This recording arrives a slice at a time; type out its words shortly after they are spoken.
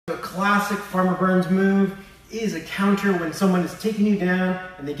classic Farmer Burns move is a counter when someone is taking you down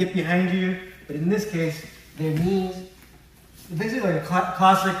and they get behind you. But in this case, their knees, basically like a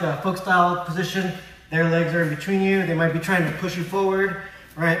classic folk style position. Their legs are in between you. They might be trying to push you forward,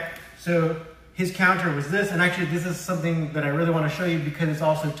 right? So his counter was this, and actually this is something that I really want to show you because it's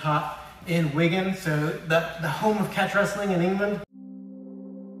also taught in Wigan, so the home of catch wrestling in England.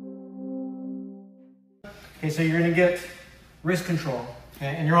 Okay, so you're gonna get wrist control,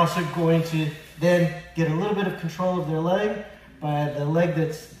 okay? And you're also going to then get a little bit of control of their leg by the leg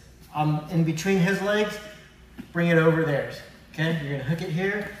that's in between his legs, bring it over theirs, okay? You're gonna hook it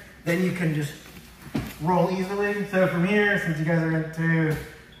here, then you can just roll easily. So from here, since you guys are into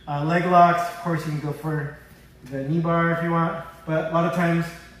leg locks, of course you can go for the knee bar if you want, but a lot of times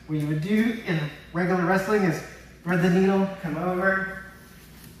what you would do in regular wrestling is thread the needle, come over,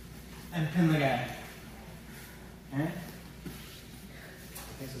 and pin the guy. Okay?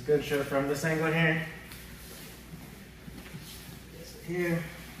 This is good to show from this angle here. Here.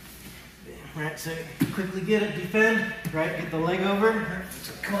 Right, so quickly get it, defend, right, get the leg over.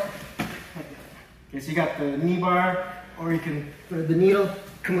 So come on. Okay, so you got the knee bar, or you can thread the needle,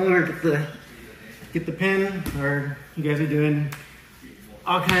 come over, get the pin, or you guys are doing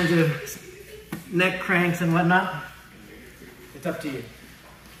all kinds of neck cranks and whatnot. It's up to you.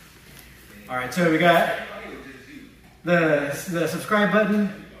 All right, so we got the subscribe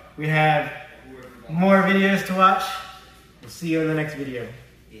button. We have more videos to watch. We'll see you in the next video.